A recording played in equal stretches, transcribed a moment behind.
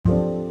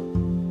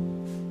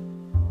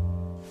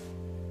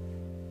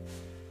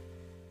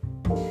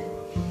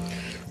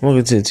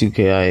Welcome to the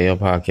 2KIL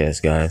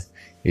podcast, guys.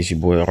 It's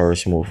your boy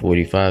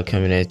Harshmo45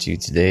 coming at you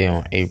today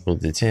on April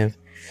the 10th.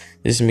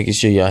 Just making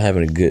sure y'all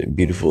having a good,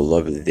 beautiful,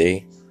 lovely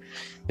day.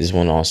 Just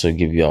want to also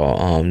give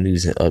y'all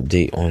news and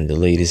update on the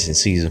latest in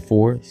season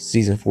 4.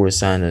 Season 4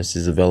 signups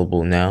is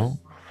available now.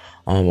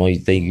 All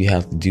thing you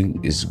have to do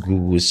is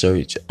Google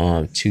search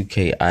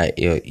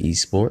 2KIL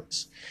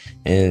Esports,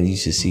 and you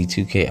should see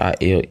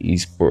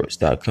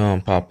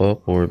 2KILesports.com pop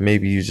up, or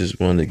maybe you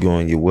just want to go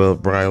on your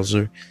web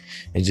browser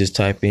and just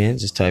type in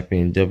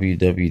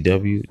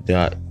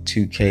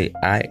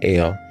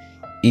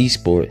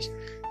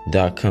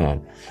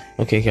www.2KILesports.com.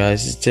 Okay,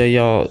 guys, just tell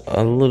y'all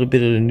a little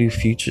bit of the new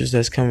features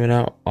that's coming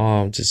out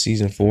to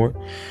season 4.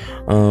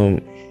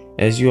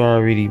 As you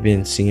already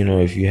been seeing,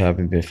 or if you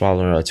haven't been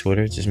following our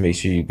Twitter, just make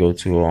sure you go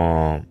to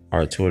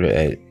our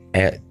Twitter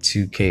at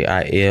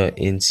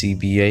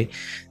 2KILNCBA.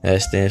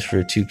 That stands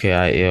for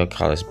 2KIL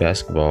College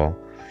Basketball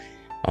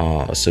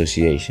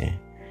Association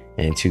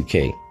and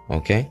 2K.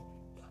 Okay.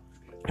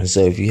 And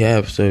so if you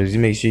have, so just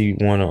make sure you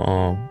want to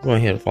go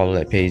ahead and follow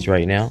that page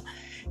right now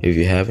if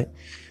you haven't.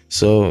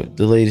 So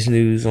the latest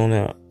news on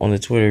the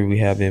Twitter, we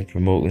have been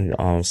promoting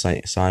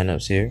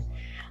sign-ups here.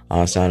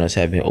 Sign-ups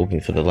have been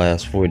open for the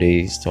last 4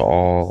 days to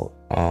all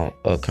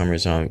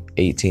upcomers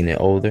 18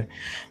 and older.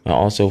 And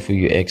also for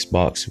you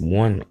Xbox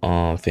One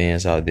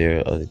fans out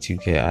there of the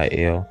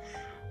 2KIL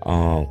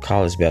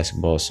College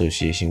Basketball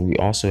Association, we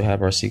also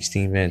have our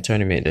 16-man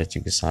tournament that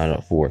you can sign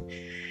up for.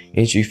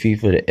 Entry fee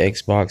for the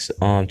Xbox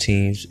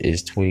teams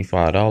is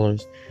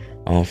 $25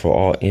 for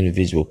all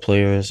individual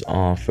players.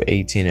 For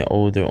 18 and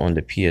older on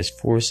the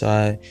PS4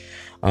 side.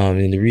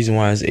 And the reason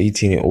why it's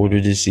 18 and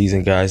older this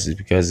season, guys, is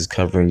because it's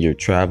covering your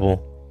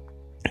travel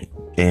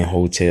and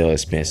hotel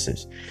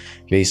expenses.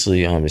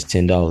 Basically, it's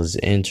 $10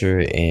 to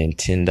enter and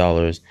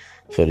 $10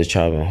 for the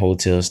travel and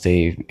hotel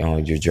stay.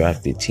 Your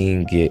drafted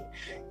team get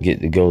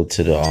to go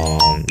to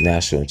the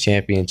national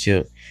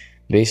championship.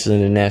 Basically,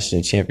 in the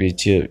national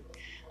championship,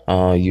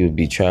 you would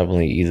be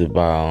traveling either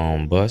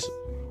by bus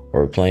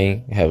or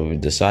plane.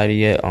 Haven't decided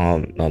yet.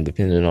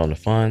 Depending on the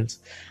funds.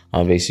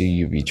 Basically,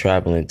 you'll be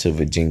traveling to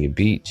Virginia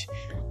Beach.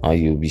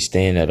 You'll be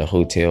staying at a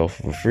hotel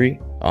for free,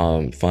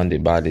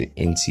 funded by the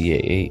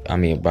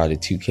by the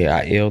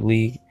 2KIL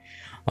League.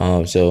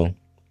 So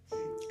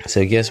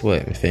guess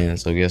what,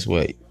 fans? So guess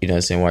what? You know what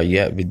I'm saying? While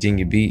you're at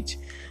Virginia Beach,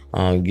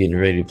 getting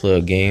ready to play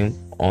a game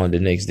on the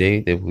next day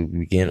that will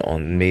begin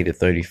on May the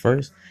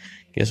 31st,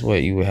 guess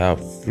what? You will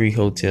have free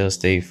hotel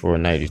stay for a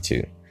night or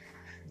two.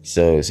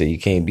 So you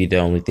can't be the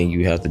only thing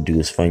you have to do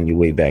is fund your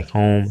way back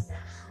home.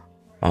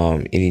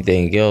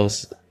 Anything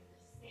else,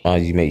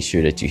 you make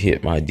sure that you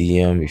hit my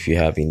DM if you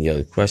have any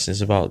other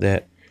questions about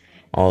that.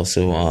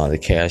 Also, the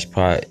cash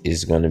pot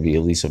is going to be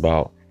at least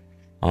about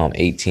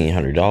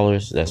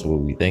 $1,800. That's what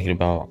we're thinking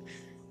about.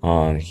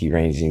 He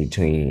ranging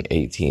between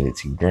 18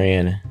 to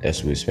 $2,000. That's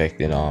what we're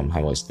expecting. How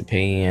much to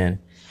pay in.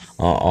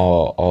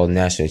 All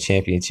national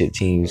championship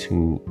teams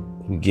who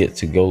get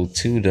to go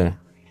to the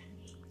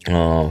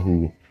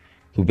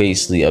who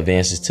basically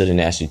advances to the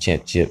national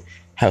championship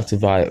have to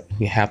buy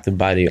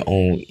their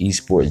own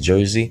esports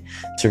jersey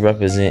to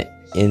represent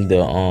in the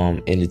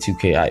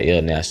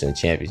 2KIL national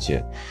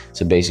championship.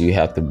 So basically, you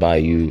have to buy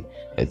you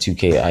a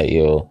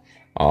 2KIL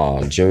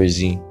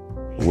jersey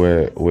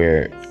where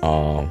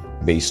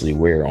basically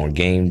wear on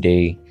game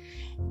day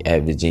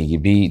at Virginia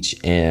Beach,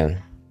 and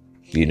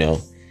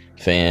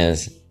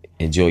fans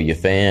enjoy your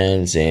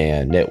fans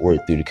and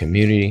network through the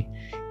community.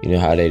 You know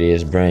how that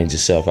is. Brand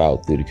yourself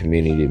out through the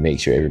community to make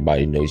sure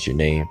everybody knows your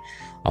name.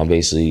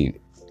 Basically,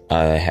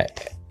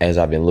 as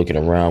I've been looking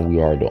around, we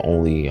are the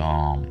only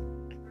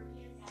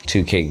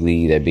 2K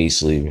league that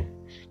basically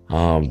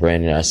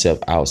branding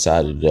ourselves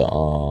outside of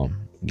the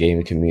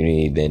gaming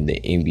community than the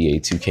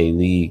NBA 2K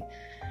league.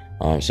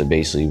 So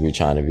basically, we're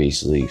trying to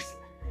basically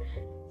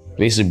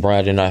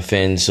broaden our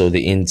fans so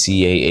the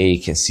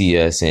NCAA can see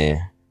us, and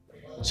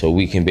so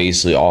we can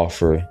basically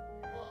offer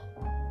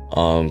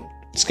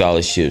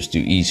scholarships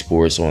through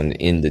esports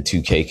in the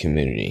 2K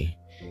community.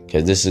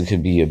 Because this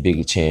could be a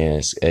big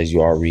chance, as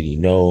you already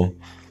know.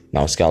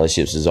 Now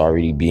scholarships is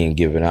already being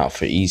given out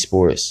for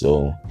esports.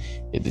 So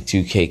if the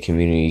 2K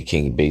community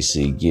can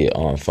basically get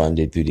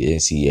funded through the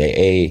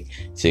NCAA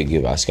to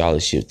give out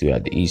scholarships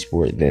throughout the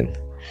esport, then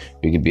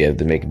we could be able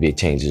to make big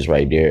changes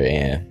right there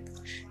and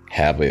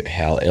have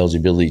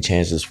eligibility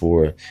chances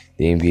for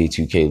the NBA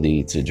 2K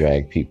League to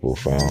drag people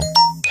from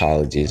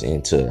colleges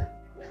into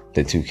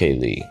the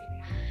 2K League.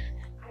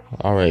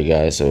 All right,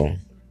 guys. So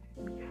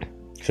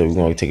we're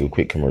going to take a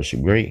quick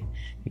commercial break.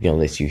 We're going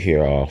to let you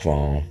hear off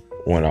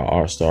one of our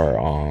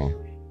all-star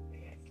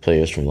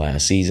players from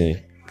last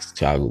season,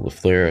 Thiago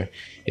LaFleur.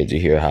 Get to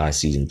hear how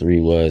season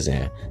 3 was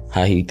and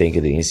how he think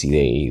of the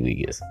NCAA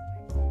league is.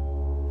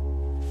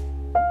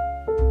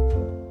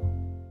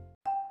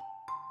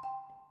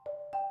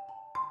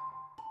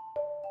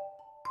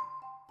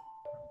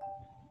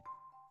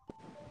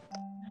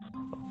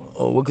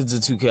 Welcome to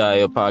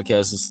 2KIL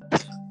podcast.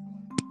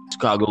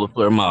 Chicago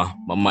LaFleur.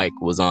 My mic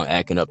was on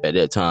acting up at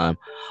that time.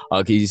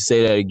 Can you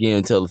say that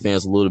again? Tell the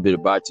fans a little bit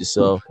about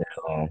yourself.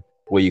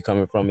 where you're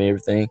coming from and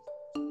everything.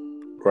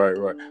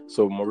 Right.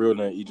 So my real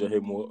name EJ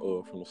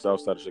Haymore, from the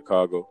south side of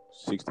Chicago,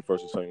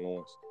 61st and St.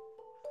 Lawrence.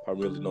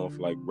 Primarily known for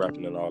like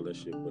rapping and all that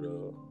shit, but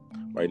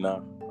right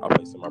now I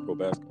play semi-pro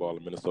basketball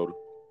in Minnesota,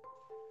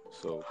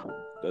 so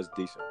that's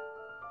decent.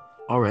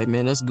 All right,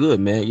 man, that's good,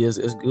 man. Yes,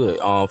 it's good.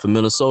 For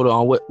Minnesota,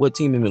 what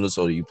team in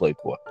Minnesota you play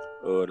for?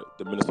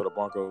 The Minnesota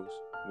Broncos.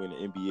 We're in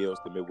the NBL,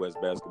 the Midwest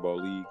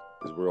Basketball League.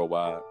 It's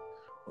worldwide.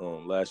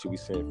 Last year we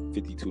sent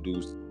 52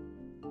 dudes,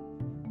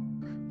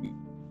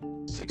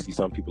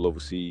 60-some people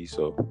overseas.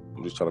 So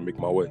I'm just trying to make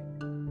my way.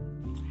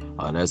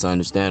 That's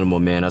understandable,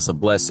 man. That's a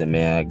blessing,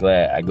 man. I'm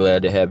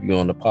glad to have you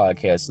on the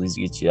podcast. At least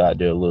get you out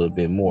there a little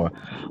bit more.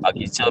 Can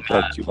you tell me?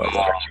 Thank you, my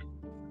God.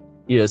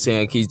 Yeah,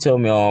 saying, can you tell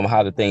me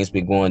how the things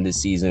been going this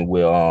season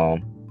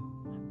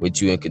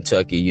with you in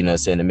Kentucky? You know,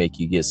 saying to make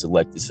you get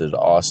selected to the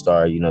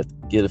All-Star. You know,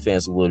 give the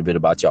fans a little bit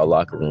about y'all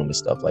locker room and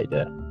stuff like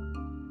that.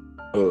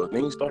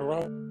 Things start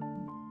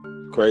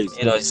around crazy.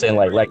 You know, saying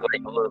like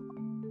a little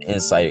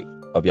insight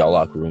of y'all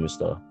locker room and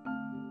stuff.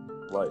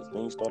 Right,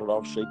 things started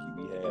off shaky.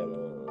 We had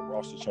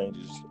roster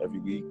changes every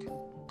week.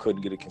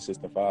 Couldn't get a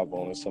consistent 5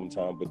 on us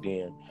sometime, but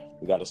then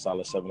we got a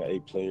solid 7 to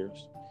 8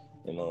 players.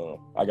 And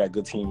I got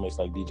good teammates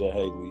like DJ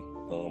Hagley,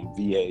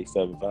 VA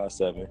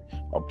 757,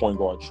 our point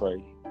guard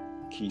Trey,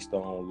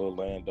 Keystone, Lil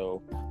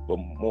Lando. But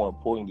more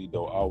importantly,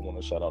 though, I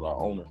want to shout out our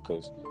owner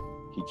because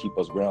he keep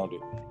us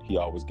grounded. He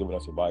always giving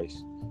us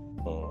advice.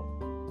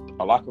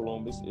 Our locker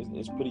room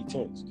is pretty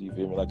tense. Do you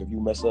feel me? Like if you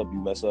mess up,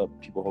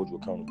 people hold you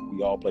accountable.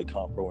 We all play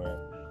comp pro,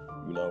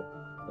 and you know,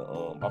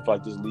 I feel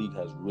like this league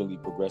has really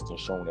progressed and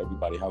shown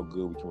everybody how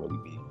good we can really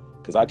be.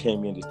 Because I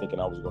came in just thinking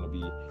I was going to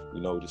be,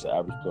 you know, just an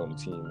average player on the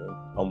team. And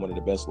I'm one of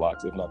the best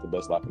locks, if not the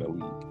best lock in the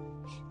league.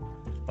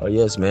 Oh,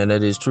 yes, man,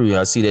 that is true.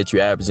 I see that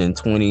you're averaging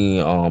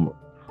 20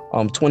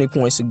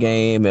 points a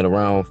game and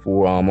around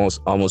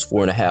almost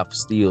 4.5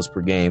 steals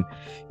per game.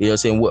 You know what I'm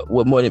saying?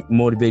 What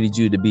motivated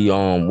you to be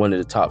one of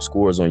the top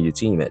scorers on your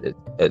team at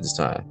this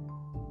time?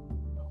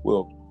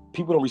 Well,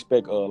 people don't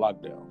respect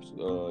lockdowns.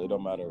 It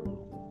don't matter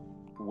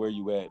where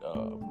you at.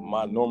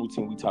 My normal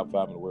team, we top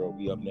 5 in the world.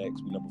 We up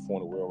next. We number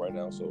 4 in the world right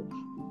now. So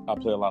I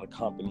play a lot of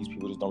comp, and these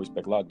people just don't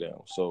respect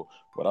lockdown. So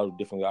what I do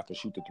differently, I can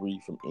shoot the 3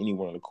 from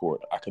anywhere on the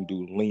court. I can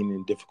do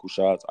leaning, difficult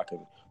shots. I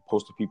can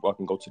post to people. I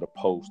can go to the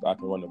post. I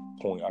can run the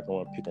point. I can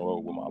run pick and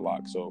roll with my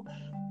lock. So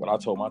what I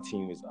told my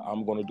team is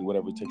I'm going to do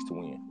whatever it takes to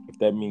win. If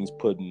that means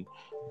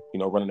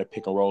running a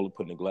pick and roll and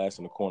putting the glass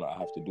in the corner, I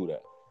have to do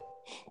that.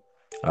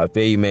 I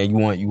feel you, man. You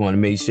want to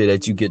make sure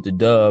that you get the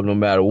dub no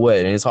matter what.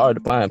 And it's hard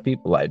to find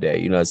people like that,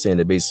 you know what I'm saying,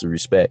 that basically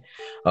respect.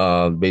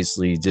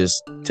 Basically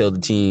just tell the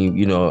team,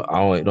 you know,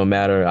 it don't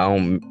matter. I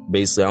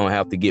don't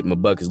have to get my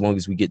buck. As long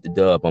as we get the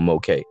dub, I'm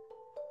okay.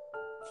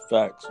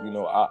 Facts. You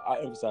know,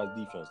 I emphasize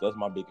defense. That's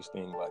my biggest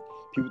thing. Like,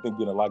 people think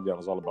being a lockdown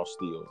is all about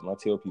steals. And I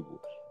tell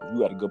people, if you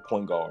got a good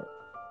point guard,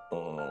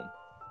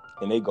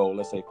 and they go,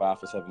 let's say 5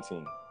 for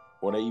 17,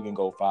 or they even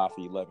go 5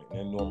 for 11, and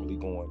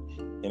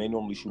they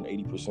normally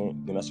shooting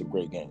 80%, then that's a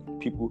great game.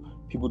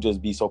 People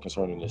just be so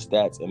concerned in the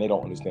stats, and they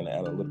don't understand the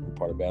analytical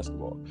part of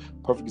basketball.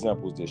 Perfect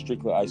example is this.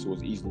 Strickland Iso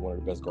is easily one of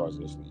the best guards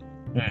in this league.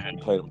 Mm-hmm.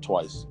 We played him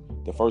twice.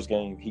 The first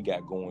game he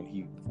got going,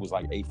 he was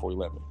like 8 for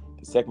 11.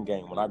 The second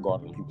game, when I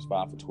guarded him, he was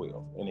 5 for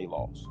 12, and they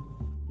lost.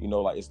 You know,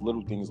 like, it's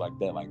little things like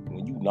that. Like,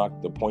 when you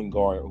knock the point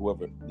guard or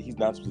whoever, he's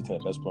not supposed to be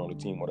the best player on the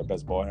team or the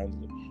best ball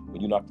handler. When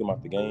you knock them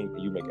out the game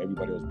and you make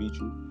everybody else beat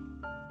you,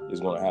 it's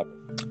going to happen.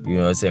 You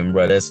know what I'm saying,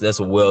 bro? That's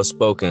well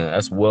spoken.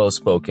 That's well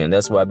spoken.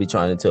 That's what I be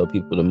trying to tell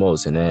people the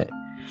most. And that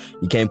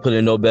you can't put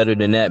it no better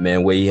than that,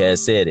 man, where he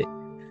has said it.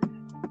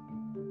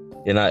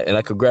 And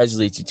I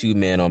congratulate you too,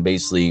 man, on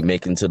basically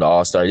making to the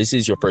All-Star. This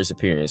is your first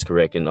appearance,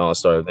 correct, in the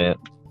All-Star event?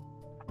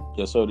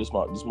 Yes, sir. This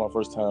is my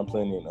first time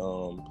playing in.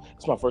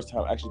 It's my first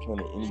time actually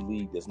playing in any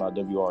league that's not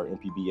WR or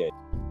NPBA.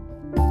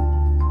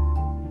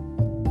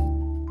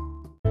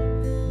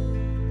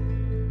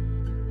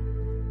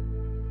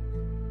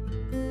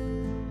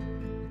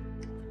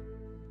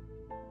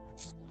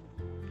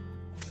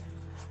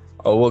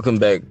 Oh, welcome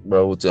back,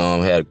 bro.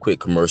 Had a quick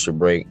commercial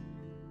break.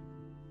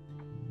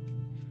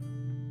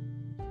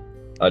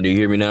 Do you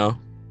hear me now?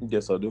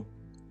 Yes, I do.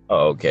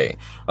 Oh, okay.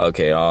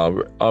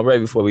 Right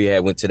before we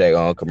went to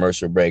that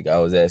commercial break, I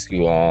was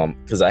asking you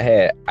because I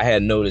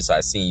had noticed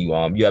I seen you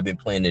you have been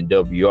playing in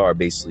WR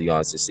basically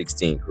since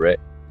 16,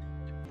 correct?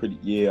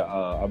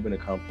 I've been a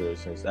comp player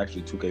since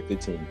actually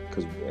 2K15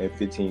 because at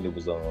 15 it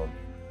was I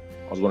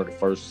was one of the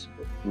first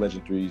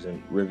Legend 3s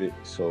in Rivet.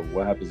 So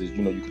what happens is,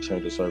 you know, you can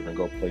change the server and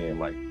go play in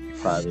like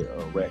private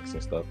recs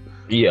and stuff.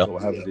 Yeah. So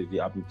what happens is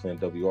I've been playing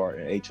WR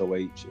and HOH.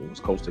 It was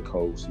coast to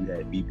coast. You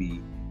had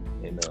BB.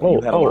 And,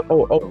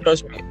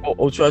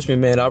 trust me,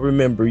 man. I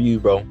remember you,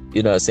 bro.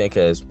 You know what I'm saying?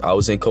 Because I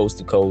was in coast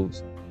to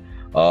coast,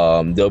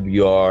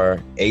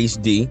 WR,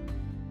 HD.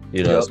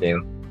 You know what I'm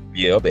saying?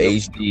 Yep,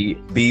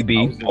 HD,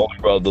 BB, all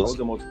brothers. I was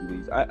in multiple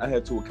leagues. I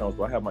had 2 accounts,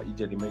 but I have my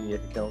EJ the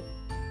Maniac account.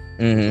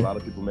 Which a lot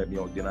of people met me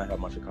on. Then I have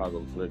my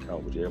Chicago Flair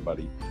account, which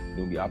everybody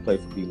knew me. I played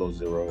for Below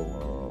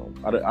Zero.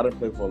 I didn't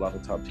play for a lot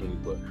of top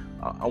teams, but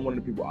I'm one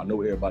of the people, I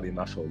know everybody and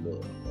I show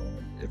love.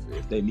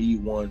 If they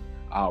need one,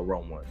 I'll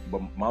run one.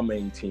 But my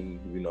main team,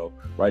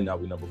 right now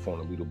we're number 4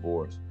 on the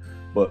leaderboards.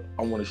 But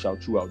I want to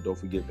shout you out, though,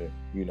 for giving,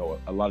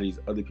 a lot of these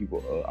other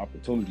people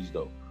opportunities,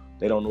 though.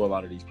 They don't know a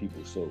lot of these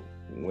people. So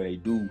when they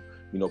do,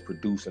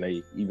 produce, and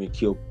they even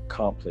kill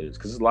comp players,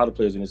 because there's a lot of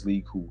players in this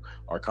league who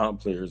are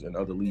comp players in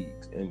other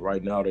leagues. And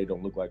right now they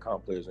don't look like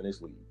comp players in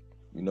this league,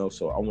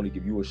 So I want to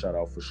give you a shout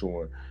out for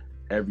showing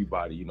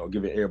everybody,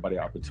 giving everybody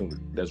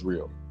opportunity. That's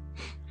real.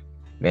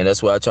 Man,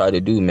 that's what I try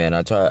to do, man.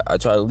 I try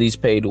to at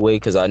least pave the way,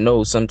 because I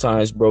know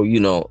sometimes, bro,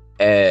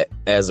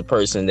 as a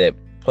person that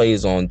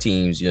plays on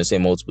teams,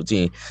 multiple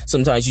teams,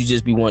 sometimes you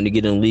just be wanting to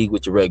get in the league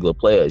with your regular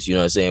players,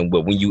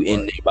 but when you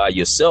in there by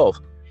yourself,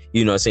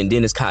 then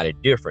it's kind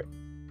of different,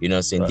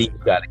 right. Then you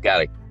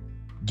gotta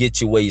get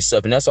your way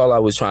yourself, and that's all I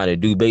was trying to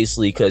do,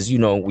 basically, because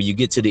when you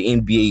get to the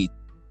NBA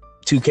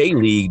 2K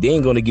league, they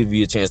ain't gonna give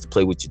you a chance to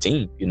play with your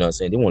team, they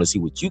want to see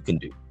what you can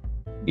do,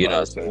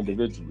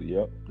 individually.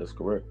 Yep, that's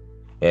correct.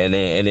 And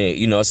then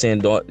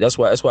that's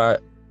why I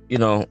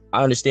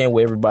understand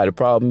where everybody's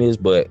problem is,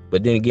 but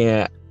then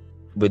again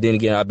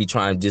I'll be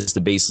trying just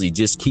to basically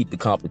just keep the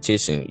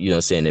competition,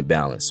 in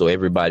balance, so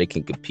everybody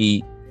can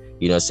compete,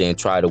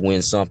 try to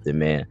win something,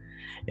 man.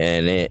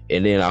 And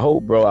then I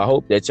hope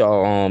that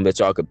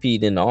y'all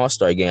compete in the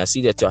All-Star game. I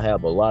see that y'all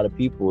have a lot of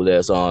people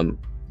that's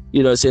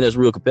that's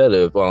real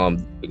competitive. I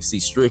see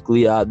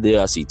Strictly out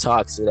there, I see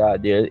Toxic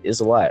out there. It's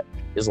a lot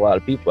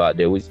of people out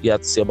there. You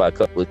have to say about a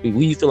couple of people.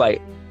 Who you feel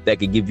like that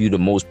could give you the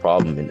most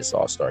problem in this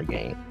All-Star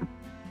game?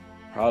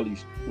 Probably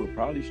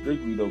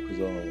Strictly, though, because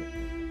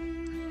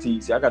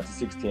see, I got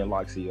the 6'10"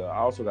 lock. See, I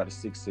also got a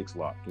 6'6"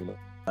 lock.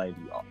 90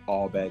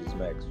 all badges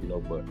max.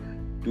 But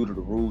due to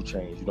the rule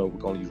change, we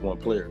can only use one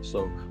player.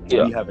 So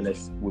when me having that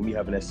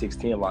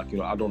 6'10" lock,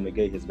 I don't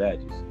negate his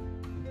badges.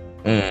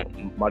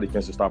 My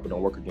defensive stopper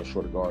don't work against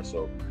shorter guards,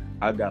 so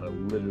I gotta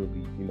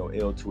literally,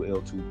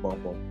 L2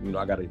 bump him.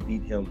 I gotta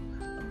beat him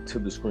to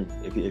the screen.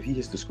 If he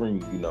hits the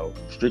screen,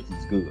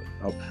 Strictly's good.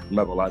 I'm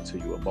not gonna lie to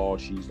you. A ball,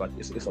 she's like,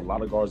 it's a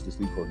lot of guards this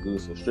league who are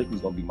good, so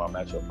Strictly's gonna be my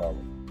matchup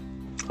problem.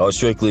 Oh,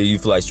 Strictly, you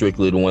feel like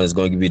Strictly the one that's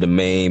going to give you the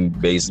main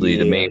in this game?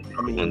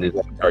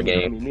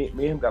 Me and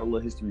him got a little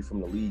history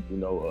from the league.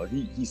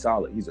 He's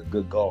solid. He's a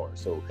good guard.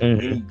 So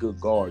any good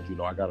guard,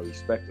 I gotta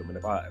respect him. And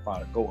if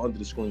I go under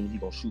the screen, he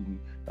gonna shoot me.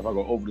 If I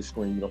go over the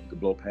screen, he can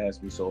blow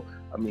past me. So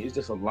it's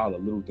just a lot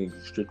of little things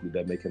with Strictly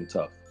that make him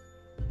tough.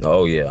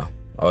 Oh yeah,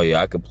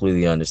 I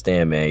completely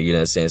understand, man. You know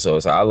what I'm saying? So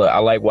I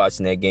like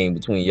watching that game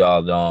between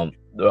y'all.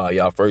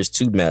 Y'all first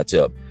 2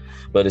 matchup.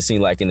 But it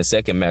seemed like in the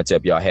second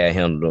matchup, y'all had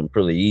handled them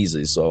pretty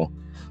easily. So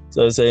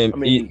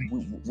we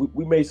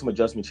made some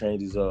adjustment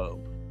changes.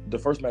 The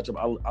first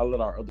matchup, I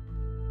let our other